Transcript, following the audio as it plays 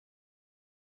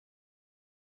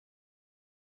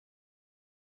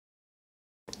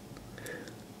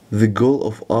The goal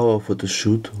of our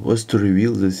photoshoot was to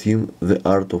reveal the theme The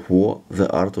Art of War, the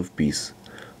Art of Peace.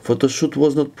 Photoshoot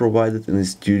was not provided in a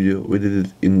studio, we did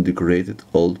it in a decorated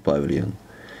old pavilion.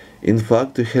 In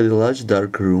fact, we had a large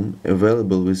dark room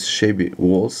available with shabby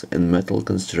walls and metal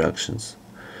constructions.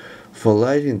 For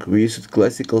lighting, we used a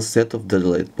classical set of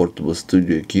Dedolight Portable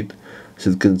Studio kit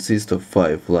that consists of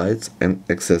 5 lights and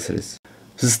accessories.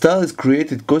 The stylist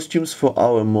created costumes for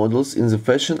our models in the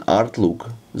fashion art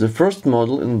look. The first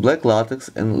model in black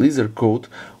latex and leather coat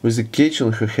with a cage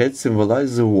on her head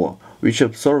symbolizes the war, which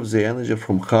absorbs the energy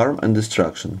from harm and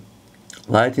destruction.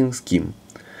 Lighting scheme.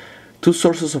 2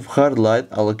 sources of hard light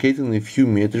are located a few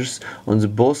meters on the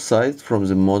both sides from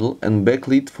the model and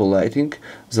backlit for lighting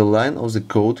the line of the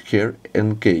coat, hair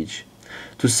and cage,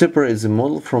 to separate the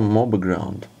model from more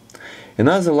background.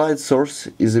 Another light source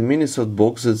is a mini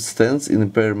softbox that stands in a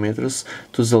pair meters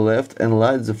to the left and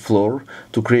lights the floor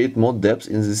to create more depth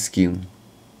in the skin.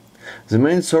 The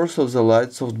main source of the light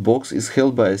softbox is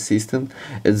held by assistant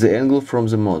at the angle from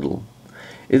the model.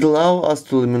 It allows us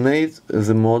to illuminate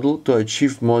the model to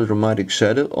achieve more dramatic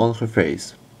shadow on her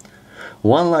face.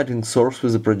 One lighting source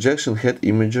with a projection head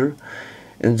imager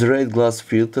and the red glass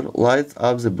filter lights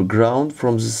up the background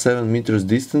from the 7 meters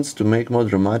distance to make more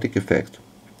dramatic effect.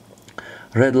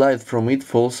 Red light from it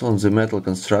falls on the metal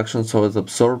construction so it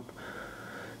absorbs,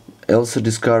 also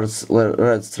discards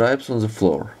red stripes on the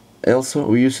floor. Also,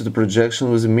 we used a projection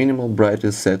with minimal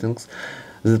brightness settings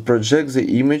that projects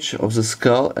the image of the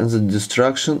skull and the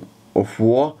destruction of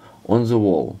war on the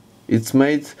wall. It's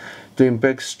made to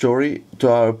impact story to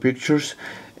our pictures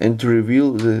and to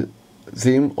reveal the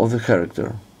theme of the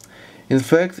character. In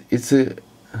fact, it's a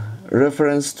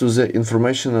reference to the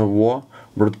informational war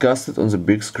broadcasted on the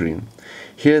big screen.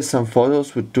 Here are some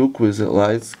photos we took with the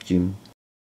light scheme.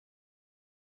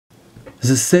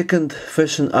 The second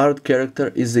fashion art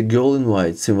character is the girl in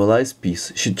white, symbolizes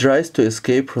peace. She tries to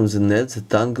escape from the nets that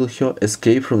tangle her,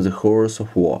 escape from the horrors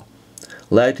of war.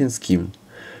 Lighting scheme.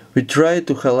 We try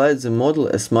to highlight the model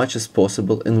as much as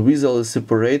possible and visually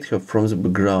separate her from the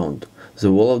background,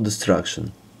 the wall of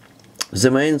destruction. The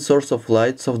main source of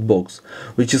light softbox,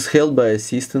 which is held by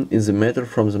assistant, is a meter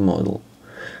from the model.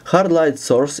 Hard light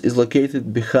source is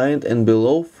located behind and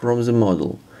below from the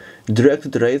model.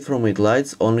 Directed ray from it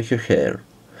lights on her hair.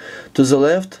 To the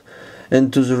left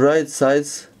and to the right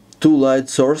sides, 2 light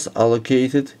sources are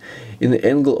located in an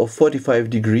angle of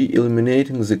 45 degrees,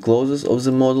 illuminating the clothes of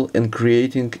the model and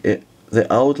creating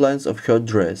the outlines of her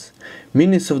dress.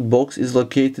 Mini softbox is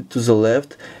located to the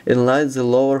left and lights the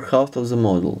lower half of the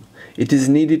model. It is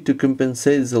needed to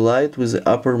compensate the light with the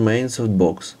upper main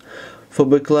softbox. For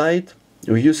backlight,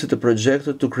 we used a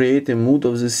projector to create a mood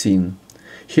of the scene.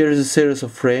 Here is a series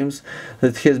of frames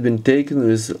that has been taken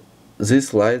with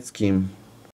this light scheme.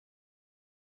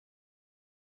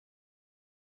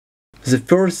 The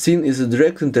first scene is a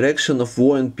direct interaction of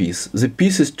war and peace. The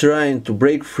peace is trying to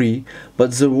break free,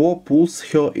 but the war pulls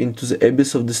her into the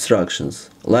abyss of destructions.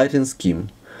 Lighting scheme.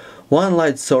 One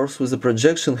light source with a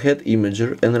projection head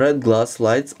imager and red glass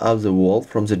lights up the wall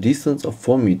from the distance of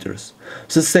 4 meters.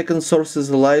 The second source is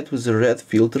a light with the red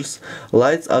filters,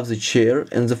 lights up the chair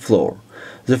and the floor.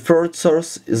 The third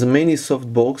source is a mini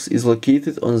softbox is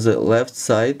located on the left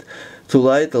side to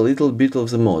light a little bit of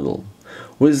the model.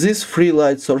 With these 3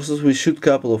 light sources we shoot a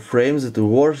couple of frames that the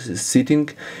war is sitting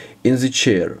in the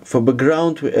chair. For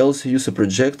background we also use a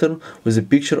projector with a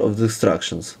picture of the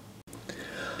destructions.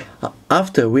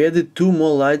 After we added 2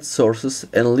 more light sources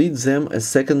and lit them a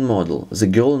second model, the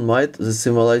girl in white that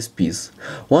symbolizes peace.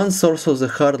 One source of the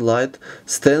hard light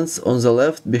stands on the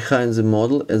left behind the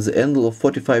model at the angle of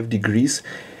 45 degrees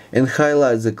and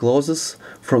highlights the clothes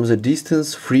from the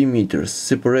distance 3 meters,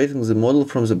 separating the model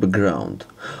from the background.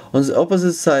 On the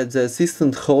opposite side, the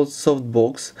assistant holds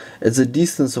softbox at the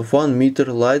distance of 1 meter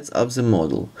lights up the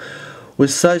model.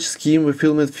 With such scheme we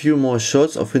filmed few more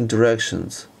shots of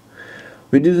interactions.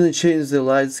 We didn't change the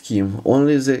light scheme,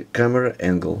 only the camera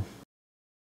angle.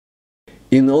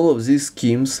 In all of these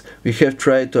schemes, we have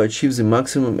tried to achieve the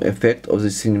maximum effect of the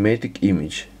cinematic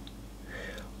image.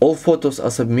 All photos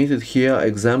are submitted here are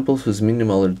examples with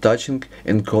minimal retouching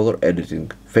and color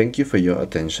editing. Thank you for your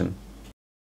attention.